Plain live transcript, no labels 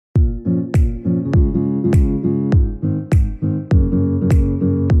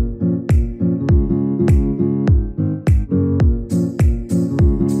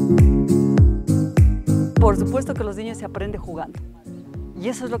supuesto que los niños se aprenden jugando. Y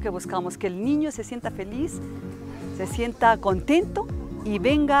eso es lo que buscamos, que el niño se sienta feliz, se sienta contento y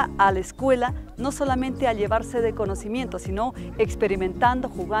venga a la escuela no solamente a llevarse de conocimiento, sino experimentando,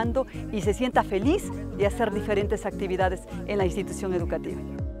 jugando y se sienta feliz de hacer diferentes actividades en la institución educativa.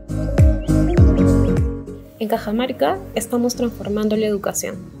 En Cajamarca estamos transformando la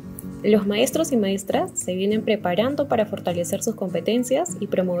educación. Los maestros y maestras se vienen preparando para fortalecer sus competencias y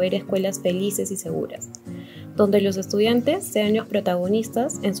promover escuelas felices y seguras, donde los estudiantes sean los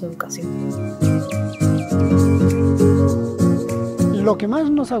protagonistas en su educación. Lo que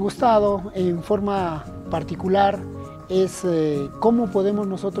más nos ha gustado en forma particular es cómo podemos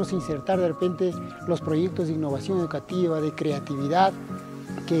nosotros insertar de repente los proyectos de innovación educativa, de creatividad,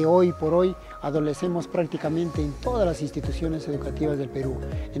 que hoy por hoy adolecemos prácticamente en todas las instituciones educativas del Perú.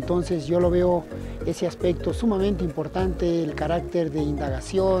 Entonces yo lo veo ese aspecto sumamente importante, el carácter de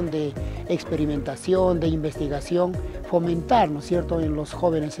indagación, de experimentación, de investigación, fomentar, ¿no es cierto?, en los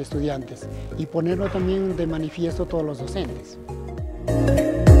jóvenes estudiantes y ponerlo también de manifiesto todos los docentes.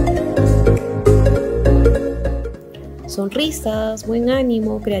 Sonrisas, buen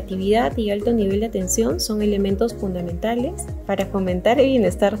ánimo, creatividad y alto nivel de atención son elementos fundamentales para fomentar el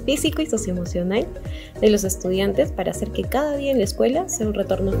bienestar físico y socioemocional de los estudiantes para hacer que cada día en la escuela sea un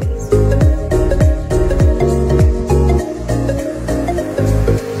retorno feliz.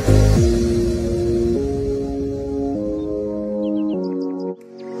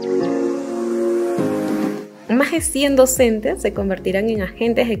 Más de 100 docentes se convertirán en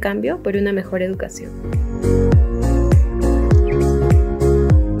agentes de cambio por una mejor educación.